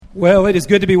Well, it is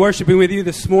good to be worshiping with you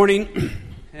this morning.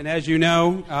 And as you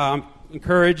know, I'm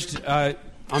encouraged. I'm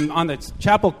on the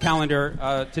chapel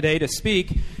calendar today to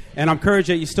speak, and I'm encouraged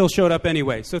that you still showed up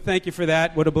anyway. So thank you for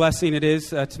that. What a blessing it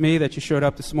is to me that you showed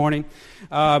up this morning.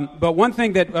 But one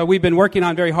thing that we've been working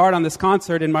on very hard on this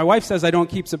concert, and my wife says I don't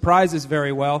keep surprises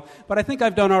very well, but I think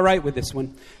I've done all right with this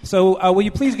one. So will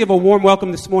you please give a warm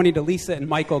welcome this morning to Lisa and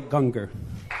Michael Gunger.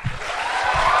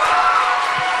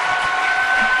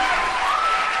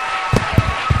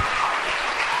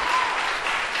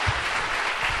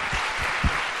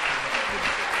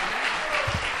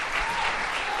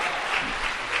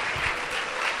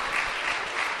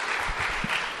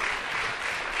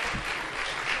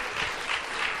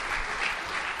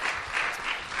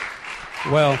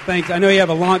 Well, thanks. I know they have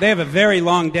a very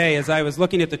long day. As I was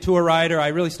looking at the tour rider, I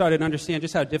really started to understand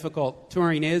just how difficult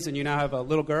touring is, and you now have a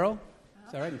little girl.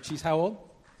 Is that right? And she's how old?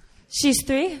 She's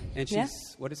 3. And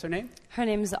what is her name? Her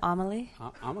name is Amelie.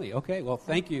 Amelie, okay. Well,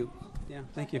 thank you. Yeah,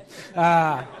 thank you.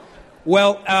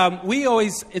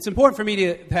 It's important for me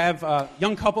to have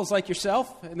young couples like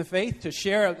yourself in the faith to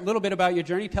share a little bit about your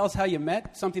journey. Tell us how you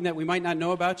met, something that we might not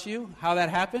know about you, how that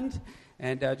happened,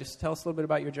 and just tell us a little bit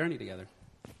about your journey together.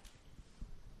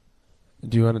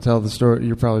 Do you want to tell the story?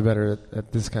 You're probably better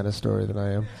at this kind of story than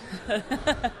I am.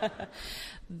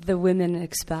 The women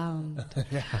expound.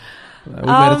 Yeah. We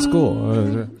met at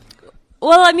school.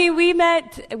 Well, I mean, we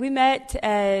met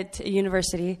at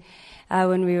university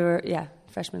when we were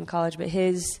freshmen in college.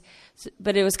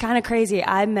 But it was kind of crazy.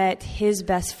 I met his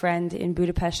best friend in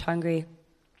Budapest, Hungary.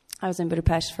 I was in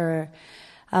Budapest for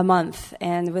a month,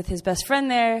 and with his best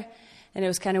friend there. And it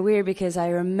was kind of weird because I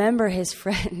remember his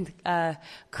friend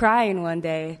crying one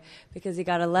day because he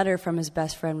got a letter from his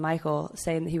best friend, Michael,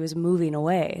 saying that he was moving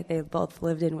away. They both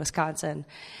lived in Wisconsin.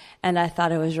 And I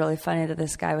thought it was really funny that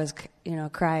this guy was,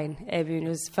 crying. I mean, it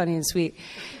was funny and sweet.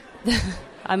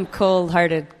 I'm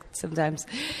cold-hearted sometimes.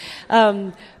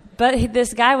 But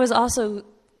this guy was also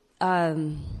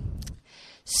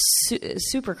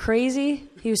super crazy.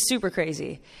 He was super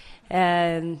crazy.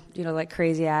 And,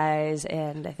 crazy eyes,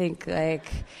 and I think, was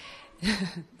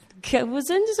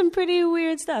into some pretty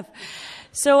weird stuff.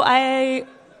 So I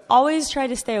always try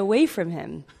to stay away from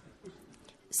him.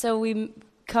 So we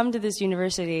come to this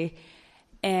university,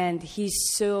 and he's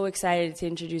so excited to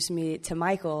introduce me to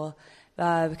Michael,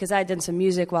 because I had done some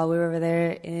music while we were over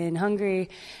there in Hungary.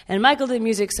 And Michael did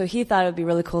music, so he thought it would be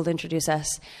really cool to introduce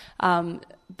us.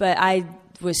 But I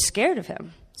was scared of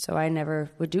him. So I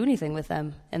never would do anything with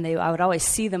them. And I would always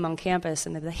see them on campus,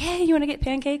 and they'd be like, hey, you want to get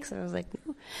pancakes? And I was like,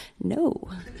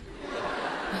 no.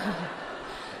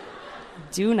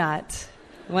 Do not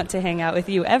want to hang out with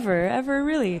you ever,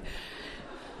 really.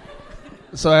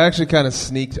 So I actually kind of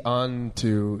sneaked on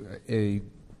to a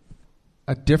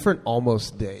different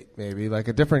almost date, maybe. Like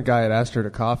a different guy had asked her to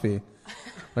coffee,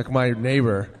 like my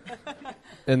neighbor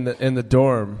in the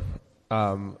dorm.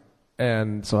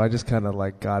 And so I just kind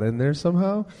of got in there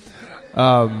somehow.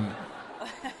 I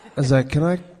was like, can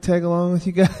I tag along with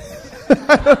you guys?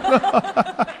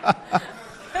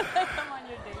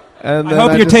 And I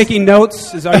hope you're taking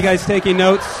notes. Are you guys taking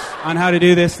notes on how to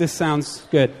do this? This sounds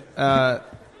good. And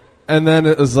then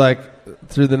it was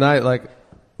through the night,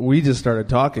 we just started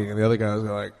talking, and the other guy was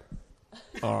like,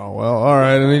 oh, well, all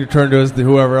right. And then he turned to us,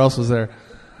 whoever else was there.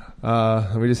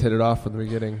 And we just hit it off from the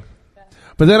beginning.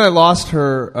 But then I lost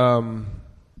her.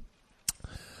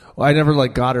 I never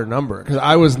got her number because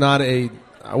I was not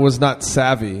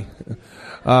savvy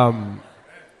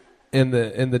in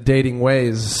the dating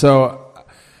ways. So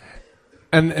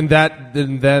and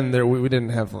then we didn't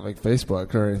have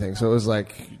Facebook or anything. So it was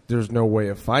there's no way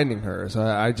of finding her. So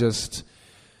I just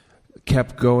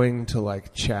kept going to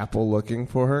chapel looking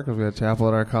for her because we had chapel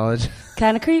at our college.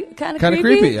 Kind of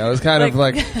creepy. I was kind of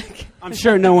I'm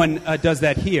sure no one does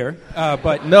that here,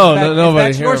 but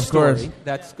nobody here, of course.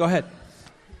 Go ahead.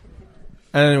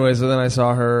 And anyway, so then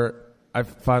I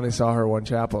finally saw her one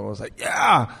chapel and was like,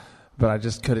 yeah, but I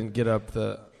just couldn't get up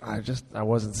I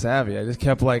wasn't savvy. I just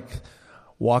kept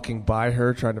walking by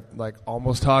her, trying to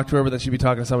almost talk to her, but then she'd be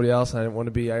talking to somebody else, and I didn't want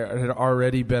to be. I had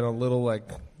already been a little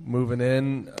moving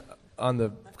in on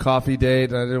the coffee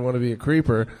date, and I didn't want to be a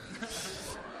creeper.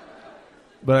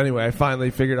 But anyway, I finally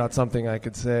figured out something I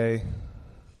could say.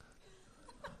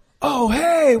 Oh,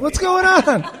 hey, what's going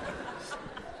on?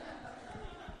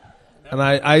 And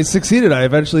I succeeded. I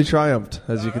eventually triumphed,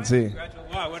 as you can see.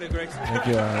 Wow, what a great story. Thank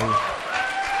you.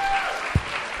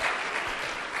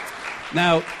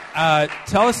 Now,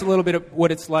 tell us a little bit of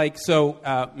what it's like. So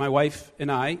my wife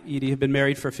and I, Edie, have been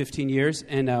married for 15 years,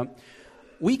 and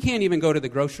we can't even go to the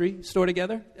grocery store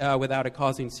together without it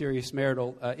causing serious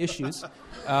marital issues.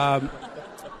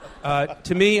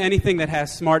 To me, anything that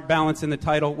has smart balance in the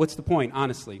title, what's the point,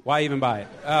 honestly? Why even buy it?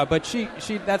 But she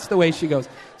that's the way she goes.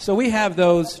 So we have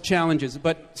those challenges.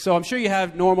 So I'm sure you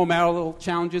have normal marital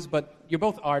challenges, but you're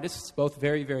both artists, both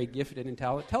very, very gifted and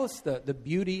talented. Tell us the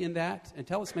beauty in that, and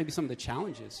tell us maybe some of the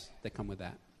challenges that come with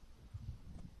that.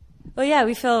 Well, yeah,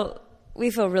 we feel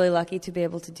really lucky to be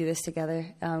able to do this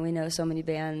together. We know so many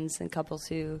bands and couples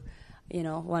who,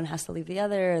 one has to leave the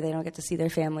other, or they don't get to see their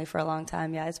family for a long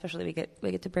time. Yeah, especially we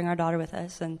get to bring our daughter with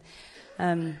us, and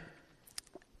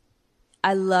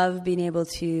I love being able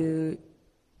to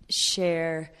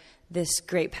share this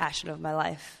great passion of my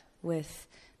life with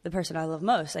the person I love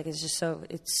most. Like, it's so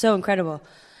incredible.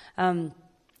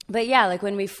 But yeah, like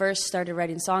when we first started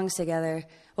writing songs together,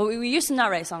 well, we used to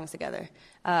not write songs together.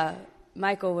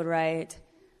 Michael would write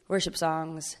worship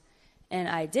songs, and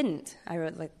I didn't. I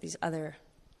wrote like these other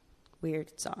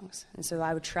weird songs. And so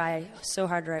I would try so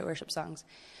hard to write worship songs.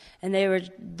 And they were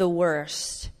the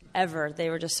worst ever. They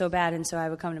were just so bad. And so I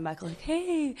would come to Michael like,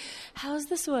 hey, how's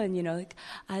this one? Like,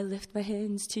 I lift my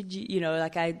hands to G,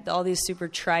 all these super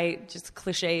trite, just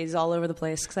cliches all over the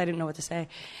place because I didn't know what to say.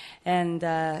 And,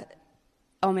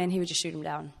 oh man, he would just shoot him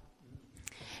down.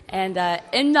 And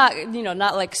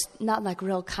not like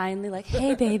real kindly, like,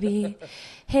 hey baby,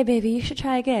 you should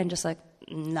try again. Just like,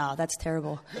 no, that's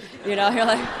terrible. You're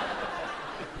like,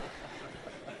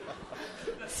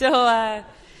 so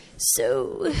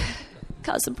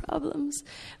caused some problems.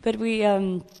 But we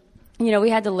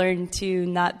had to learn to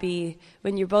not be,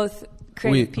 when you're both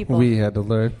creative people. We had to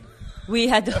learn. We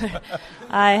had to learn.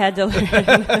 I had to learn.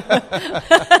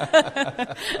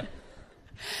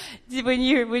 When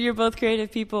you're both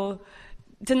creative people,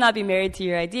 to not be married to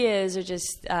your ideas, or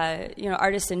just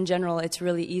artists in general, it's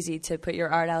really easy to put your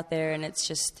art out there, and it's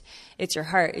your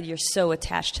heart. You're so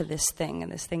attached to this thing,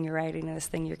 and this thing you're writing, and this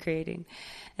thing you're creating.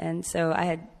 And so I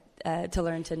had to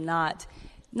learn to not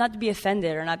to be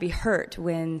offended or not be hurt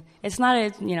when it's not a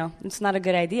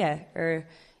good idea, or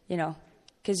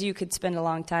because you could spend a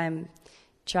long time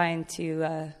trying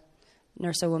to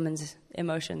nurse a woman's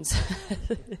emotions.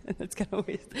 That's kind of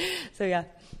weird. So yeah.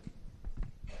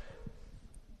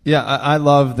 Yeah, I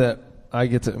love that I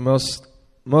get to most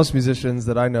musicians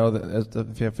that I know that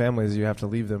if you have families, you have to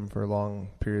leave them for long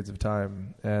periods of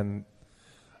time, and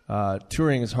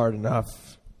touring is hard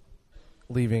enough.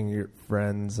 Leaving your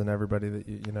friends and everybody that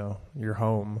your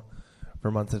home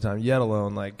for months at a time, yet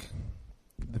alone like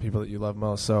the people that you love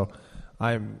most. So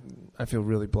I feel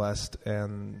really blessed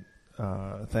and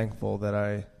thankful that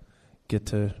I get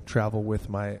to travel with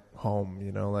my home,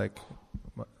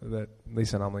 that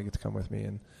Lisa and Emily get to come with me.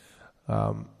 And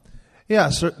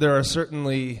there are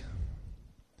certainly,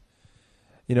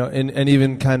 and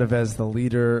even kind of as the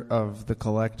leader of the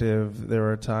collective, there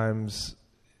are times,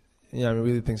 we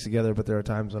do things together, but there are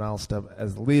times when I'll step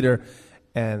as the leader,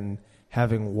 and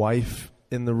having wife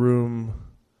in the room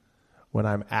when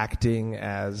I'm acting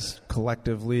as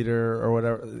collective leader or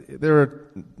whatever,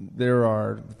 there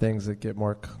are things that get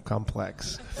more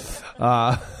complex.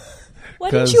 Why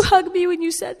didn't you hug me when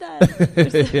you said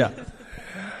that? Yeah.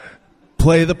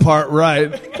 Play the part right.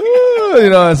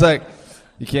 It's like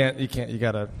you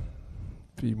gotta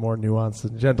be more nuanced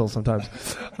and gentle sometimes,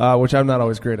 which I'm not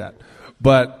always great at.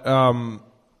 But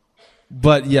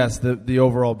yes, the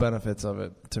overall benefits of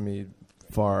it to me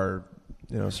far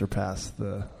surpass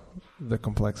the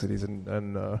complexities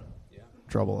and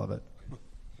trouble of it.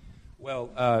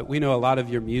 Well, we know a lot of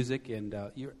your music, and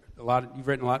you've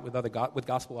written a lot with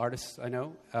gospel artists, I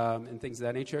know, and things of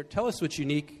that nature. Tell us what's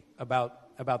unique about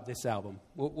this album.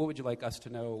 What would you like us to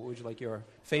know? What would you like your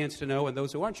fans to know, and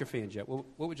those who aren't your fans yet? What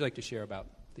would you like to share about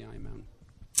the Iron Mountain?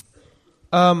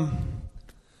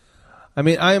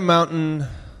 Iron Mountain,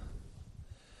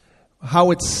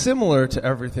 how it's similar to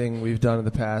everything we've done in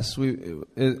the past.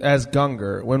 As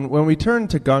Gungor, when we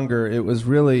turned to Gungor, it was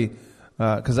really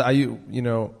because I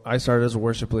started as a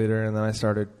worship leader, and then I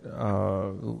started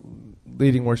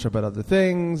leading worship at other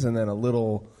things, and then a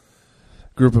little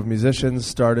group of musicians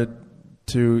started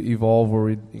to evolve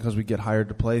because we get hired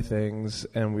to play things,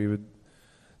 and we would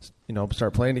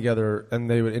start playing together, and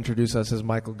they would introduce us as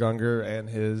Michael Gungor and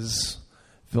his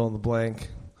fill in the blank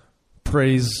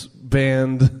praise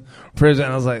band. And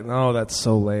I was like, no, that's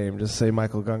so lame. Just say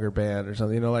Michael Gungor Band or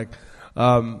something,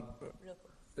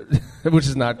 which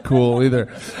is not cool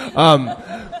either.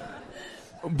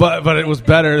 But it was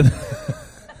better.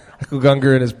 Michael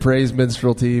Gungor and his praise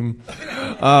minstrel team.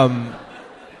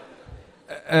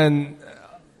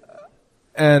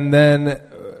 And then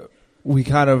we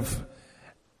kind of,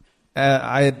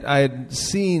 I had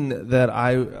seen that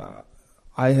I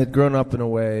had grown up in a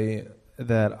way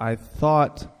that I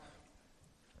thought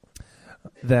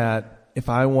that if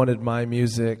I wanted my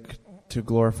music to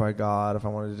glorify God, if I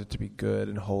wanted it to be good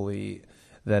and holy,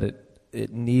 that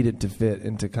it needed to fit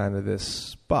into kind of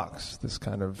this box, this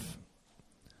kind of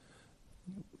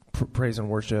praise and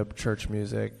worship, church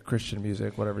music, Christian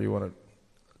music, whatever you want to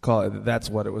call it. That's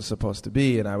what it was supposed to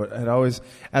be. And I'd always,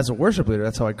 as a worship leader,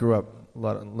 that's how I grew up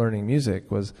learning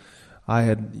music, was I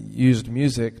had used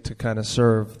music to kind of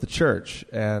serve the church.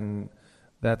 And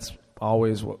that's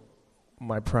always what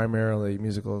my primarily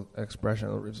musical expression,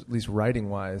 or at least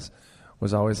writing-wise,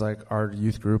 was always like our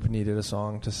youth group needed a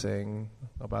song to sing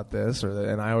about this,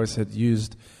 and I always had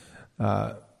used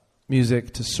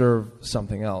music to serve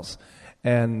something else.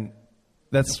 And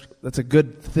that's a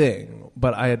good thing.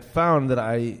 But I had found that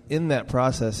I, in that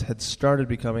process, had started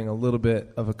becoming a little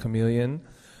bit of a chameleon.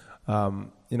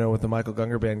 With the Michael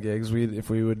Gungor Band gigs, if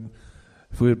we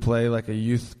would play like a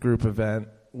youth group event,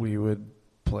 we would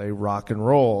play rock and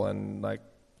roll and like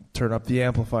turn up the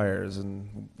amplifiers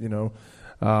and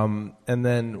and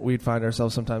then we'd find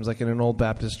ourselves sometimes like in an old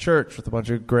Baptist church with a bunch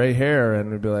of gray hair, and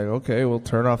we'd be like, okay, we'll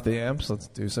turn off the amps, let's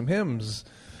do some hymns.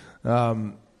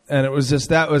 And it was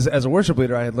just, as a worship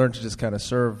leader, I had learned to just kind of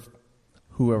serve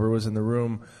whoever was in the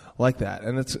room like that.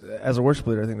 And it's, as a worship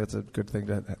leader, I think that's a good thing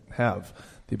to have,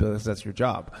 the ability, because that's your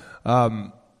job.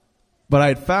 But I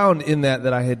had found in that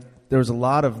there was a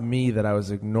lot of me that I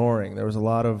was ignoring. There was a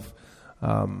lot of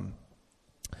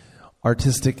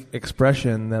artistic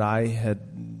expression that I had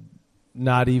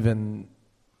not even,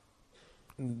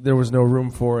 there was no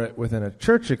room for it within a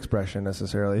church expression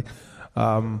necessarily.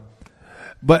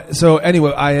 But so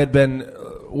anyway, I had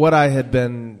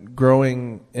been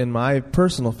growing in my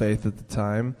personal faith at the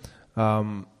time,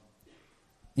 and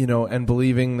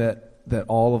believing that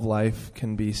all of life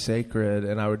can be sacred,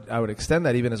 and I would extend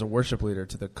that even as a worship leader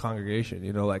to the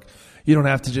congregation. Like you don't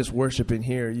have to just worship in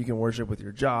here; you can worship with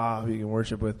your job, you can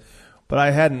worship with. But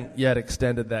I hadn't yet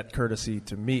extended that courtesy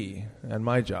to me and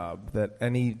my job, that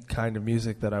any kind of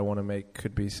music that I want to make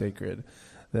could be sacred.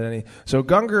 So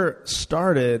Gungor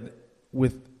started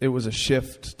with, it was a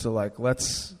shift to like,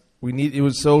 it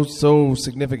was so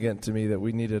significant to me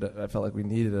that I felt like we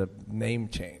needed a name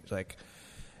change. Like,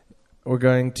 we're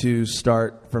going to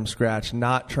start from scratch,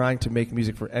 not trying to make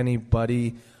music for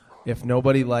anybody. If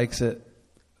nobody likes it,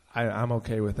 I'm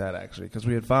okay with that, actually, because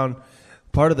we had found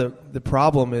part of the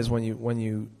problem is when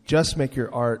you just make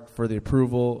your art for the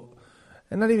approval,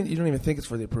 and you don't even think it's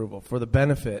for the approval, for the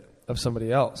benefit of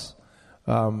somebody else.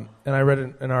 And I read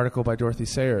an article by Dorothy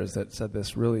Sayers that said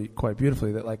this really quite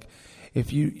beautifully, that like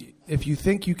if you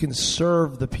think you can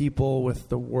serve the people with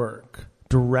the work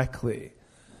directly,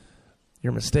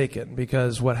 you're mistaken,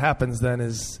 because what happens then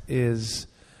is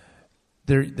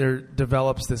there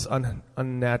develops this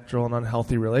unnatural and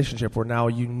unhealthy relationship where now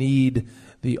you need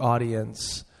the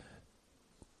audience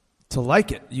to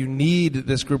like it. You need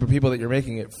this group of people that you're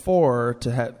making it for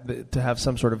to have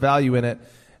some sort of value in it.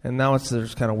 And now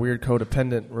there's kind of weird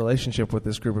codependent relationship with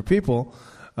this group of people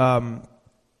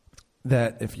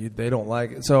that they don't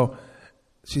like it. So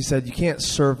she said you can't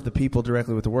serve the people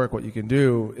directly with the work. What you can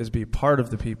do is be part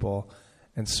of the people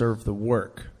and serve the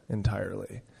work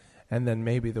entirely. And then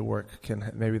maybe the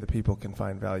people can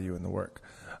find value in the work.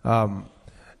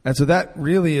 And so that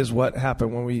really is what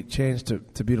happened when we changed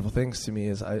to Beautiful Things to me,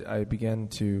 is I began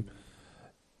to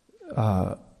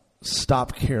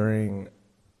stop caring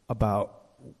about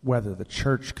whether the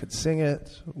church could sing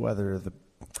it, whether the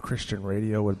Christian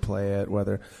radio would play it,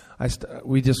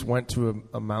 we just went to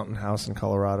a mountain house in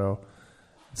Colorado,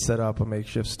 set up a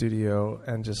makeshift studio,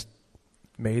 and just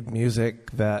made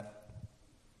music that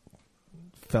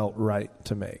felt right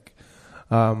to make.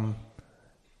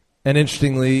 And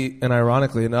interestingly and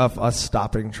ironically enough, us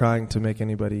stopping trying to make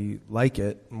anybody like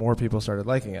it, more people started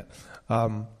liking it.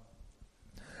 And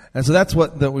so that's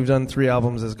that we've done 3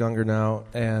 albums as Gungor now,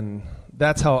 and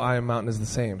that's how I Am Mountain is the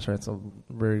same. Sorry, it's a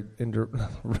very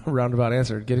roundabout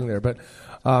answer getting there. But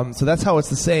so that's how it's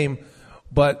the same,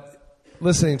 but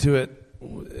listening to it,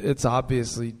 it's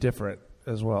obviously different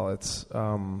as well.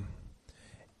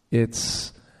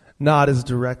 It's not as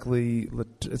directly,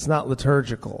 it's not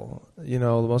liturgical.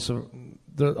 Most of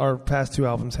our past 2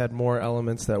 albums had more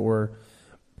elements that were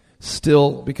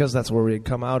still, because that's where we had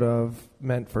come out of,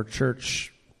 meant for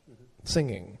church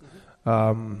singing.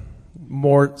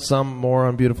 Some more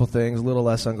on Beautiful Things, a little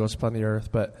less on Ghost Upon the Earth,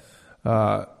 but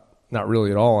not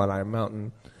really at all on I Am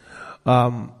Mountain.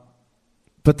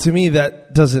 But to me,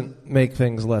 that doesn't make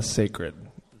things less sacred.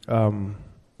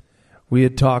 We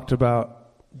had talked about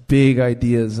big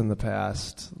ideas in the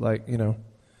past, like,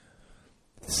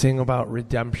 sing about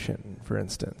redemption, for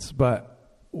instance. But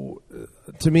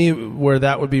to me, where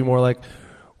that would be more like,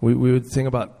 we would sing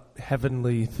about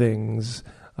heavenly things.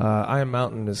 I Am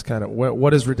Mountain is kind of,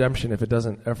 what is redemption if it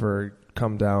doesn't ever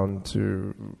come down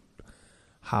to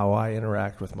how I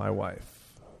interact with my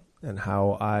wife and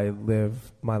how I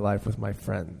live my life with my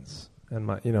friends and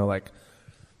my,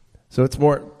 so it's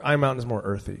more, I Am Mountain is more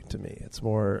earthy to me. It's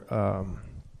more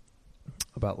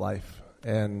about life.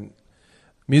 And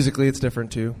musically it's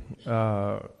different too.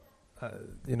 We're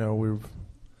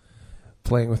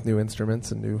playing with new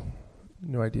instruments and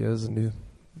new ideas and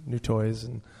new toys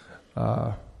and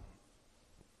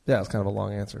it's kind of a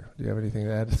long answer. Do you have anything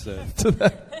to add to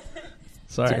that?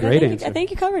 Sorry. Great answer. I think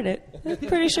you covered it. I'm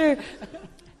pretty sure.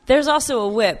 There's also a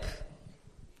whip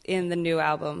in the new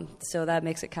album, so that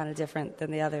makes it kind of different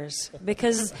than the others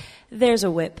because there's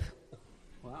a whip.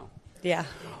 Wow. Yeah.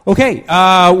 Okay.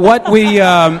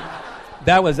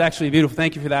 That was actually beautiful.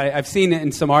 Thank you for that. I've seen it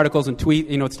in some articles and tweet.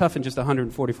 It's tough in just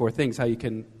 144 things how you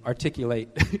can articulate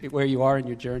where you are in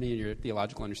your journey and your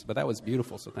theological understanding. But that was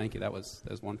beautiful. So thank you. That was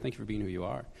one. Thank you for being who you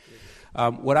are.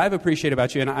 What I've appreciated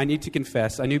about you, and I need to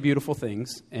confess, I knew beautiful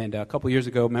things. And a couple years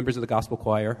ago, members of the gospel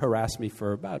choir harassed me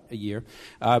for about a year.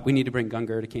 We need to bring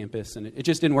Gungor to campus, and it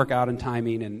just didn't work out in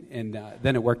timing. And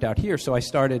then it worked out here. So I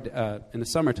started in the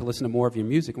summer to listen to more of your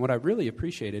music. And what I really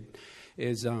appreciated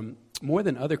is more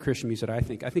than other Christian music, I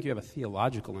think you have a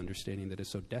theological understanding that is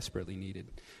so desperately needed,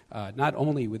 not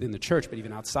only within the church, but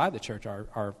even outside the church,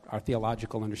 our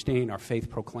theological understanding, our faith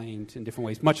proclaimed in different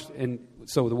ways.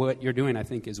 So what you're doing, I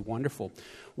think, is wonderful.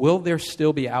 Will there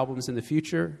still be albums in the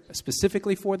future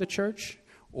specifically for the church,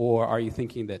 or are you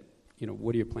thinking that,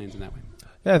 what are your plans in that way?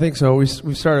 Yeah, I think so. We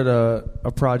started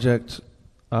a project,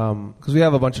 because we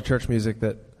have a bunch of church music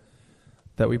that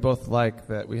we both like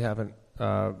that we haven't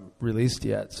released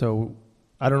yet. So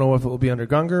I don't know if it will be under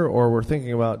Gungor or we're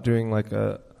thinking about doing like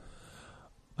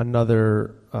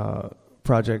another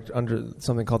project under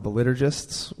something called the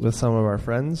Liturgists with some of our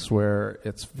friends where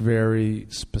it's very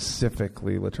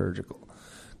specifically liturgical.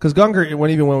 Because Gungor,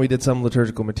 even when we did some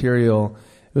liturgical material,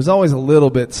 it was always a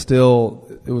little bit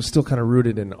it was still kind of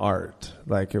rooted in art.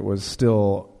 Like it was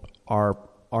still our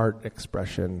art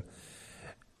expression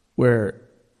where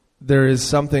there is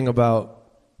something about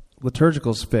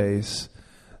liturgical space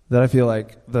that I feel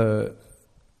like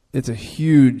it's a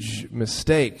huge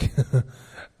mistake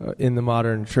in the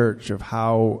modern church of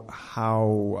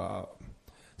how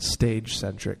stage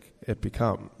centric it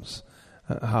becomes,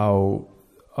 how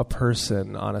a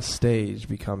person on a stage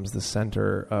becomes the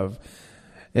center of.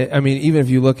 I mean, even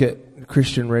if you look at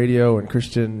Christian radio and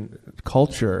Christian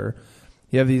culture,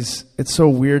 you have these. It's so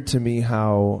weird to me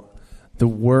how the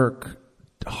work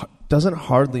doesn't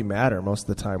hardly matter most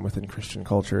of the time within Christian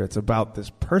culture. It's about this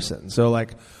person. So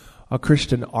like a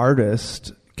Christian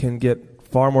artist can get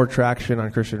far more traction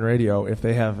on Christian radio if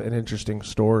they have an interesting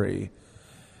story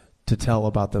to tell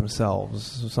about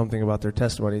themselves, something about their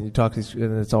testimony. And you talk to these,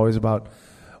 and it's always about,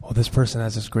 this person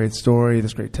has this great story,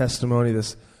 this great testimony,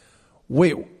 that's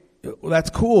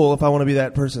cool if I want to be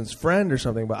that person's friend or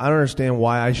something, but I don't understand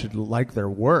why I should like their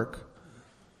work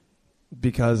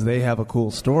because they have a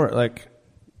cool story. Like,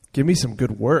 give me some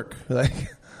good work.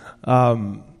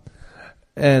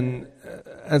 And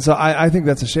so I think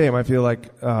that's a shame. I feel like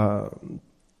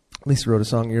Lisa wrote a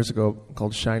song years ago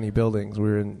called Shiny Buildings. We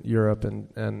were in Europe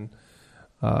and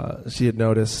she had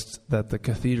noticed that the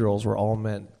cathedrals were all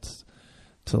meant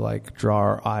to like draw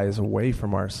our eyes away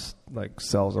from our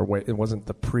selves. It wasn't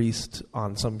the priest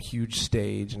on some huge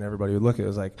stage and everybody would look at it. It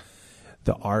was like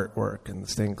the artwork and the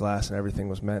stained glass and everything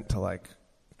was meant to like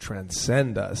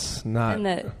transcend us, not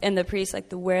and the priest,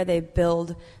 like where they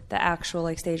build the actual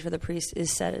like stage for the priest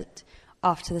is set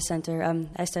off to the center.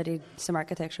 I studied some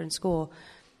architecture in school,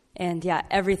 and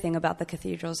everything about the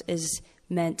cathedrals is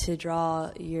meant to draw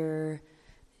your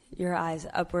eyes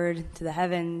upward to the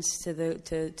heavens,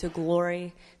 to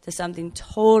glory, to something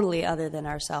totally other than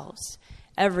ourselves.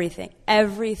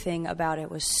 Everything about it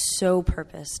was so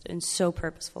purposed and so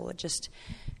purposeful, just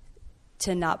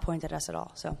to not point at us at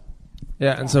all. So.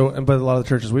 Yeah, but a lot of the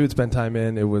churches we would spend time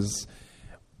in, it was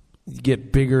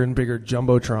get bigger and bigger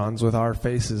jumbotrons with our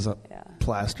faces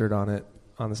plastered on it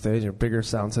on the stage, and bigger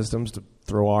sound systems to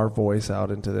throw our voice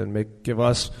out into them, give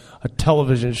us a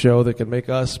television show that can make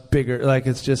us bigger. Like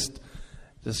it's just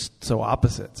so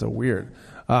opposite, so weird.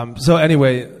 So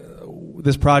anyway,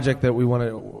 this project that we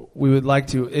would like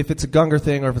to, if it's a Gungor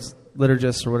thing or if it's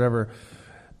liturgists or whatever,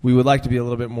 we would like to be a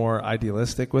little bit more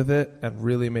idealistic with it and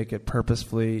really make it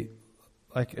purposefully.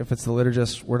 Like if it's the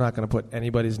liturgist, we're not going to put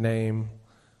anybody's name.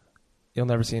 You'll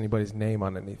never see anybody's name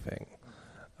on anything.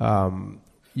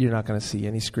 You're not going to see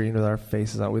any screen with our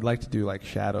faces on. We'd like to do like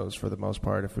shadows for the most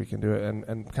part if we can do it,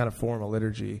 and kind of form a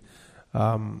liturgy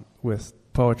with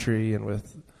poetry and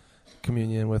with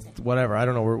communion, with whatever. I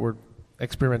don't know. We're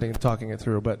experimenting and talking it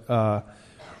through, but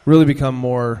really become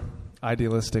more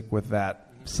idealistic with that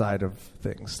side of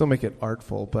things. Still make it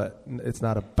artful, but it's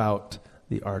not about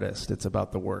the artist. It's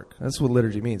about the work. That's what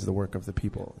liturgy means, the work of the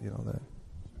people. That.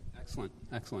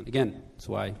 Excellent. Again, that's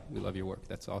why we love your work.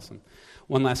 That's awesome.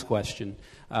 One last question.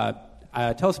 Tell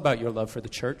us about your love for the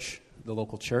church, the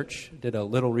local church. Did a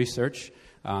little research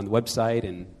on the website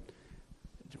and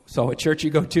saw what church you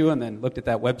go to, and then looked at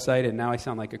that website, and now I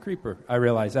sound like a creeper. I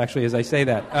realize, actually, as I say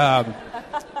that.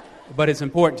 But it's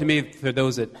important to me, for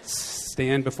those that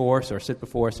stand before us or sit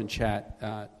before us and chat,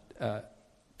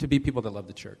 to be people that love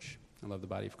the church and love the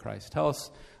body of Christ. Tell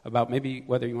us about, maybe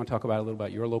whether you want to talk about a little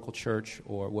about your local church,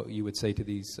 or what you would say to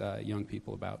these young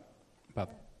people about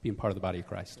being part of the body of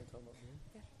Christ.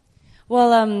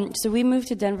 Well, so we moved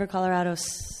to Denver, Colorado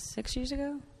 6 years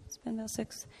ago. It's been about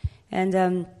 6.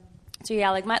 And so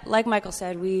yeah, like Michael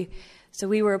said, we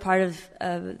were a part of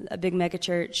a big mega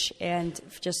church, and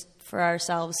just for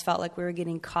ourselves felt like we were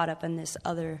getting caught up in this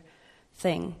other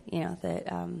thing, that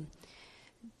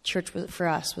church for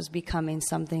us was becoming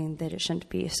something that it shouldn't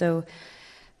be. So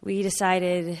we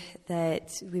decided that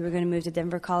we were going to move to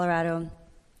Denver, Colorado,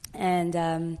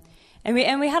 and we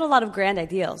had a lot of grand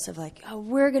ideals of like, oh,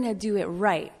 we're going to do it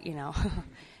right,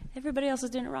 Everybody else is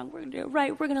doing it wrong. We're going to do it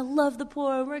right. We're going to love the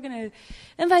poor. We're going to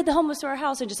invite the homeless to our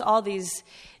house. And just all these,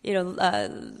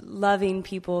 loving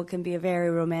people can be a very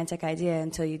romantic idea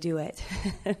until you do it.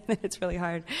 It's really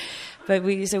hard. But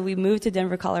we moved to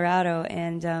Denver, Colorado,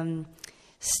 and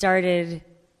started,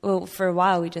 for a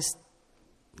while we just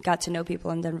got to know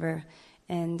people in Denver,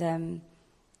 and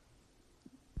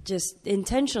just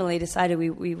intentionally decided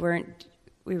we were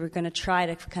going to try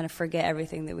to kind of forget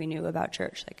everything that we knew about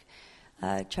church,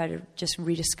 try to just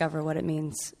rediscover what it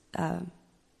means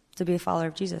to be a follower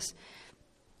of Jesus.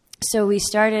 So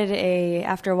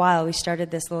after a while, we started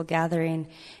this little gathering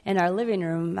in our living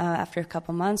room. After a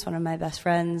couple months, one of my best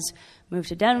friends moved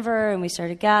to Denver, and we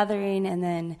started gathering, and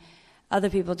then other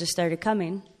people just started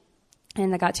coming,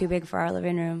 and it got too big for our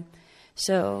living room.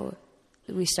 So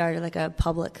we started like a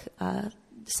public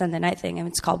Sunday night thing, and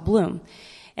it's called Bloom.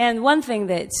 And one thing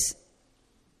that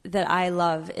I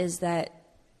love is that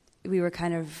we were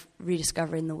kind of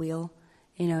rediscovering the wheel,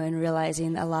 and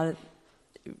realizing a lot of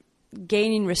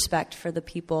gaining respect for the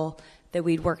people that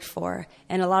we'd worked for,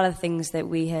 and a lot of things that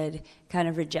we had kind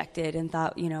of rejected and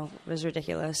thought, was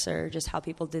ridiculous, or just how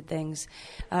people did things,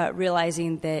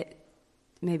 realizing that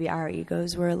maybe our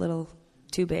egos were a little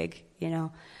too big,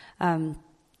 So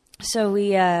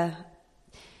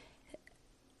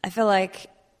I feel like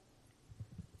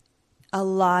a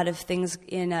lot of things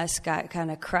in us got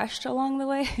kind of crushed along the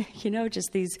way,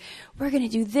 just these, we're going to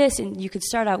do this, and you could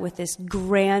start out with this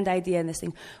grand idea and this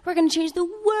thing, we're going to change the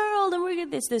world, and we're going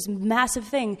to this massive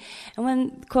thing. And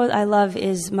one quote I love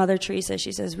is Mother Teresa.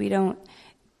 She says, we don't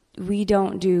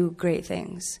do great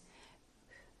things.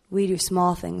 We do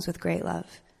small things with great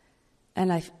love.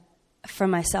 And for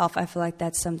myself, I feel like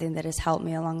that's something that has helped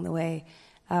me along the way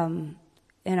in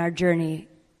our journey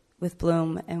with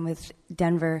Bloom and with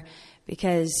Denver,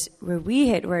 because where we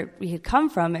had come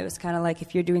from, it was kind of like,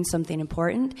 if you're doing something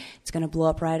important, it's going to blow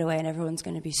up right away, and everyone's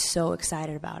going to be so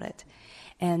excited about it.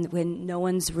 And when no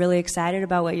one's really excited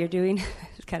about what you're doing,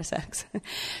 it kind of sucks.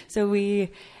 So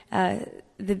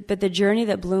but the journey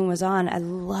that Bloom was on, I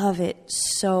love it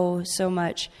so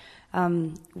much.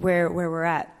 Where we're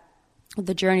at,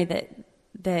 the journey that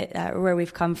where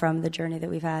we've come from, the journey that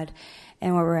we've had,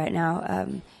 and where we're at now,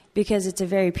 because it's a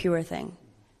very pure thing.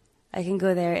 I can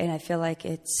go there and I feel like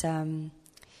it's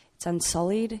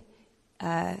unsullied.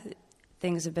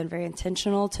 Things have been very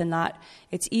intentional to not.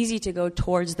 It's easy to go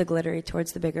towards the glittery,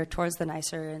 towards the bigger, towards the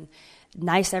nicer, and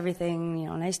nice everything.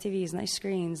 Nice TVs, nice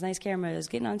screens, nice cameras,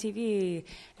 getting on TV.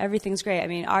 Everything's great. I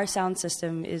mean, our sound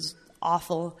system is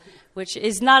awful, which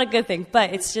is not a good thing,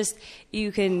 but it's just,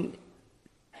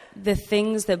 the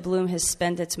things that Bloom has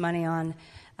spent its money on,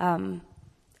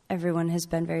 everyone has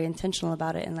been very intentional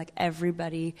about it, and like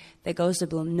everybody that goes to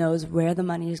Bloom knows where the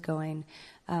money is going.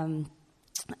 There's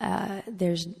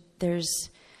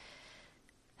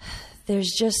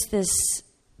just this,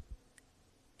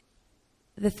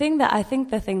 the thing that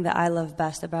I love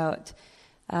best about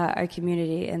our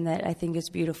community, and that I think is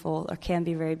beautiful, or can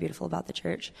be very beautiful about the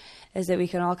church, is that we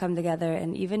can all come together,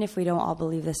 and even if we don't all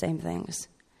believe the same things,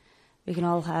 we can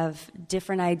all have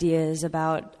different ideas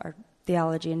about our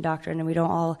theology and doctrine, and we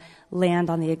don't all land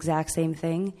on the exact same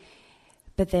thing,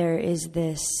 but there is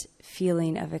this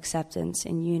feeling of acceptance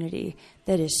and unity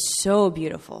that is so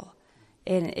beautiful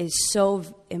and is so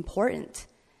important,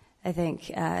 I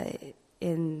think,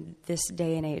 in this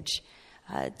day and age,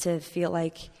 to feel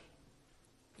like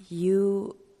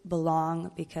You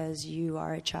belong because you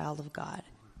are a child of God.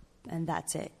 And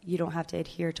that's it. You don't have to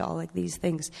adhere to all like these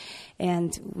things.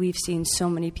 And we've seen so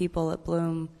many people at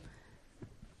Bloom,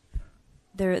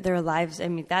 their lives, I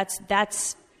mean,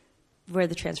 that's where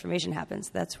the transformation happens.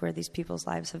 That's where these people's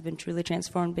lives have been truly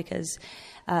transformed, because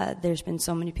there's been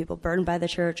so many people burdened by the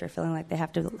church or feeling like they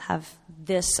have to have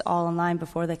this all in line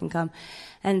before they can come.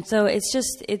 And so it's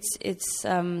just, it's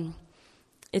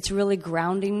really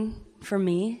grounding for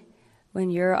me when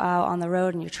you're out on the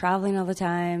road and you're traveling all the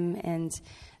time, and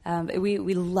we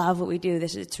love what we do.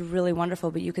 It's really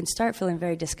wonderful, but you can start feeling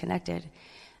very disconnected.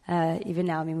 Even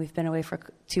now, I mean, we've been away for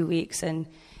 2 weeks, and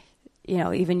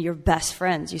even your best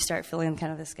friends, you start feeling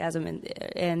kind of the schism.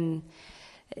 And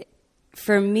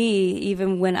for me,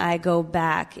 even when I go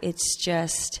back, it's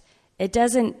just, it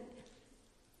doesn't,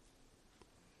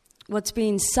 what's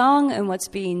being sung and what's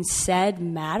being said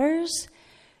matters,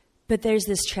 but there's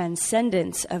this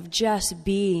transcendence of just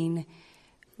being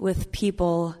with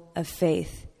people of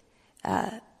faith.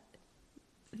 I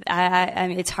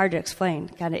mean, it's hard to explain.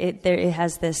 Kind of, it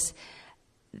has this.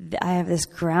 I have this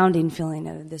grounding feeling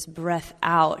of this breath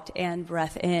out and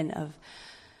breath in of,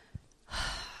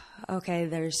 okay,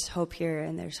 there's hope here,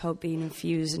 and there's hope being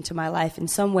infused into my life in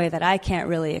some way that I can't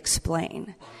really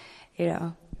explain.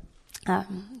 So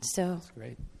that's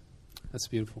great. That's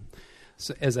beautiful.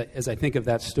 So as I think of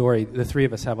that story, the three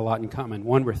of us have a lot in common.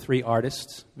 One, we're three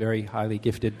artists, very highly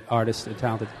gifted artists and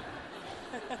talented.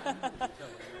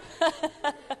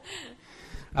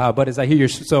 But as I hear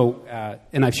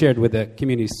and I've shared with the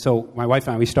community, so my wife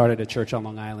and I, we started a church on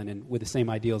Long Island, and with the same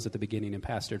ideals at the beginning, and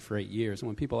pastored for 8 years. And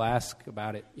when people ask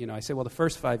about it, I say, well, the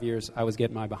first 5 years I was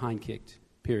getting my behind kicked,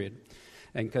 period.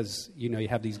 And because, you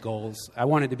have these goals. I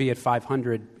wanted to be at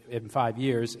 500 in 5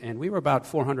 years, and we were about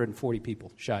 440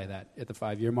 people shy of that at the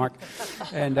 5-year mark.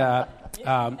 And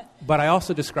but I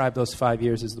also describe those 5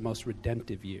 years as the most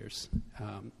redemptive years.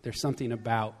 There's something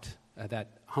about that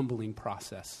humbling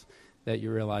process that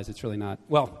you realize it's really not,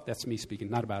 well, that's me speaking,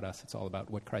 not about us. It's all about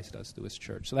what Christ does through his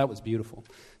church. So that was beautiful.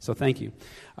 So thank you.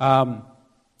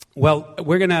 Well,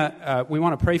 we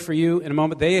want to pray for you in a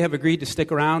moment. They have agreed to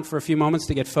stick around for a few moments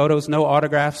to get photos. No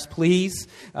autographs, please.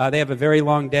 They have a very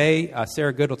long day.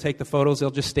 Sarah Good will take the photos. They'll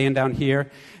just stand down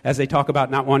here as they talk about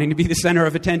not wanting to be the center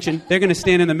of attention. They're going to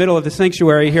stand in the middle of the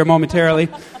sanctuary here momentarily.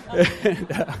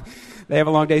 They have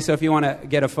a long day, so if you want to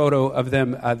get a photo of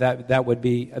them, that would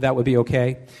be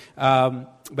okay.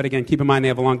 But again, keep in mind they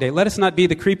have a long day. Let us not be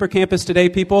the creeper campus today,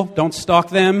 people. Don't stalk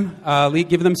them.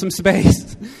 Give them some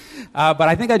space. But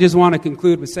I think I just want to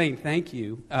conclude with saying thank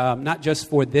you, not just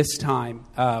for this time.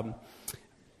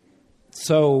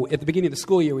 So at the beginning of the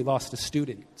school year, we lost a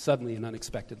student suddenly and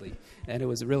unexpectedly. And it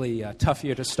was a really tough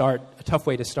way to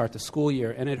start the school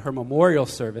year. And at her memorial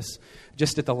service,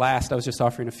 just at the last, I was just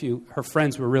offering her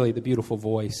friends were really the beautiful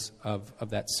voice of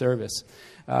that service.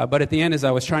 But at the end, as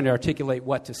I was trying to articulate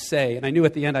what to say, and I knew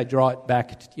at the end I'd draw it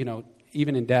back,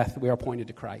 even in death, we are pointed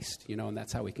to Christ, and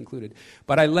that's how we concluded.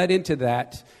 But I led into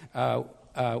that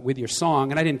with your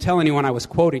song, and I didn't tell anyone I was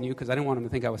quoting you because I didn't want them to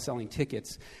think I was selling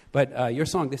tickets. But your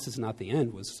song, "This Is Not the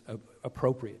End," was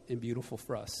appropriate and beautiful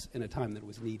for us in a time that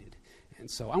was needed. And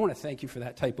so I want to thank you for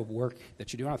that type of work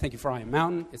that you do. I want to thank you for Iron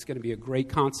Mountain. It's going to be a great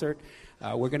concert.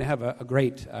 We're going to have a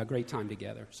great time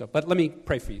together. But let me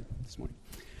pray for you this morning.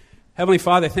 Heavenly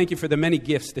Father, thank you for the many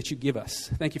gifts that you give us.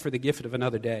 Thank you for the gift of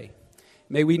another day.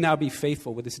 May we now be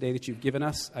faithful with this day that you've given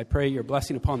us. I pray your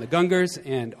blessing upon the Gungers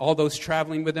and all those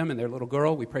traveling with them and their little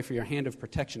girl. We pray for your hand of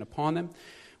protection upon them.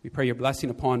 We pray your blessing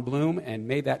upon Bloom, and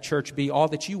may that church be all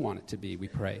that you want it to be, we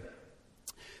pray.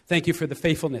 Thank you for the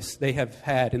faithfulness they have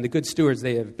had and the good stewards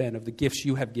they have been of the gifts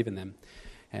you have given them.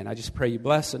 And I just pray you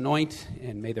bless, anoint,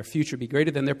 and may their future be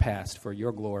greater than their past for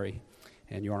your glory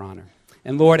and your honor.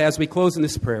 And Lord, as we close in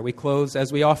this prayer, we close,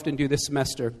 as we often do this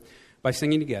semester, by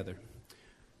singing together.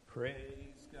 Pray.